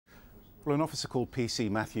Well, an officer called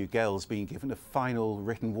PC Matthew Gell's been given a final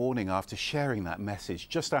written warning after sharing that message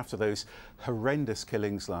just after those horrendous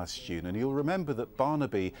killings last June. And you'll remember that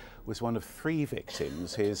Barnaby was one of 3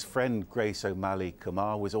 victims. His friend Grace O'Malley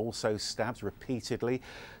Kumar was also stabbed repeatedly.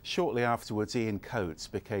 Shortly afterwards, Ian Coates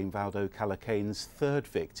became Valdo Callakane's 3rd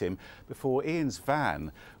victim before Ian's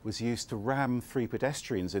van was used to ram 3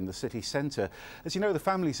 pedestrians in the city centre. As you know, the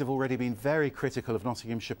families have already been very critical of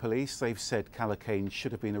Nottinghamshire police. They've said Callakane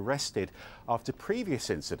should have been arrested after previous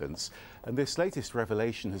incidents, and this latest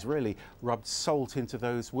revelation has really rubbed salt into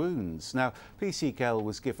those wounds. Now, PC Gell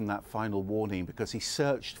was given that final warning because he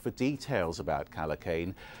searched for details about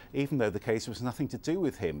Callakane, even though the case was nothing to do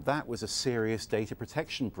with him. That was a serious data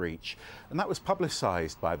protection breach, and that was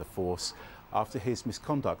publicised by the force after his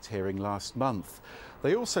misconduct hearing last month.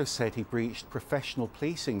 They also said he breached professional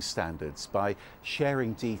policing standards by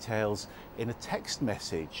sharing details in a text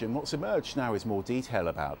message, and what's emerged now is more detail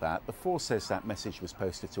about that. The force says that message was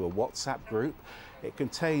posted to a WhatsApp group. It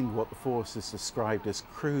contained what the force has described as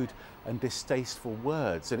crude and distasteful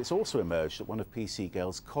words, and it's also emerged that one of PC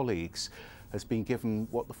Gell's colleagues has been given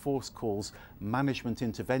what the force calls management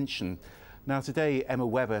intervention. Now today, Emma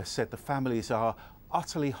Webber said the families are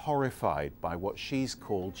utterly horrified by what she's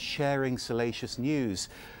called sharing salacious news.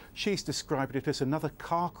 She's described it as another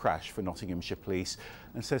car crash for Nottinghamshire police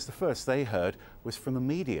and says the first they heard was from the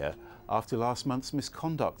media after last month's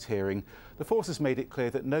misconduct hearing. The force has made it clear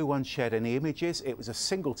that no one shared any images. It was a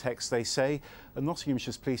single text, they say, and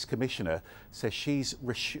Nottinghamshire's police commissioner says she's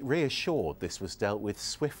reassured this was dealt with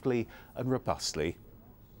swiftly and robustly.